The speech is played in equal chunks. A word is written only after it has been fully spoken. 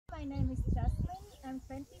my name is Jasmin. I'm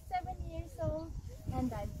 27 years old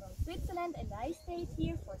and I'm from Switzerland and I stayed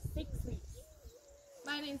here for 6 weeks.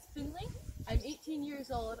 My name's Finley. I'm 18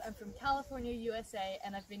 years old. I'm from California, USA,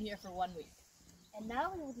 and I've been here for 1 week. And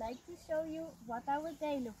now we would like to show you what our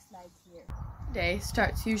day looks like here. Day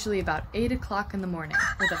starts usually about 8 o'clock in the morning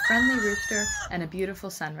with a friendly rooster and a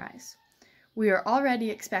beautiful sunrise. We are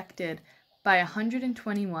already expected by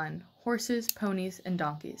 121 horses, ponies, and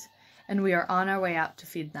donkeys, and we are on our way out to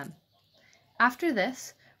feed them. After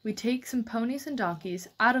this, we take some ponies and donkeys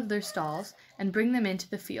out of their stalls and bring them into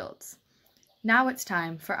the fields. Now it's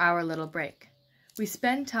time for our little break. We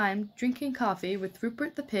spend time drinking coffee with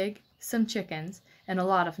Rupert the pig, some chickens, and a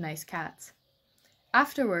lot of nice cats.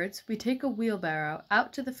 Afterwards, we take a wheelbarrow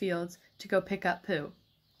out to the fields to go pick up poo.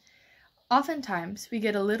 Oftentimes, we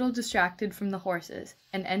get a little distracted from the horses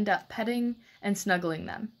and end up petting and snuggling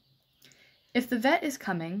them. If the vet is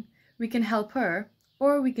coming, we can help her,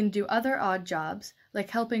 or we can do other odd jobs like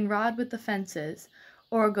helping Rod with the fences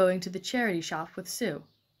or going to the charity shop with Sue.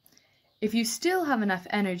 If you still have enough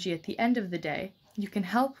energy at the end of the day, you can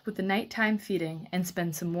help with the nighttime feeding and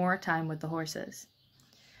spend some more time with the horses.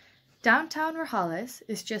 Downtown Rojales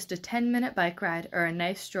is just a 10-minute bike ride or a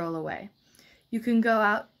nice stroll away. You can go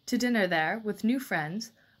out to dinner there with new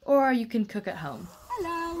friends, or you can cook at home.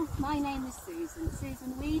 Hello, my name is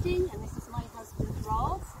Susan Weeding, and this is my husband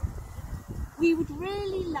Rod. We would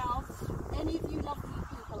really love any of you lovely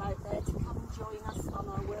people out there to come and join us on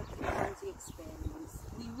our working holiday experience.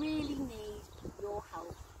 We really need your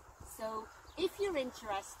help. So if you're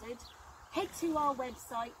interested, head to our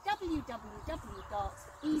website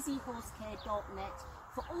www.easyhorsecare.net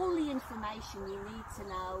for all the information you need to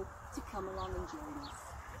know to come along and join us.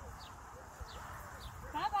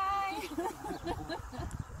 Bye bye!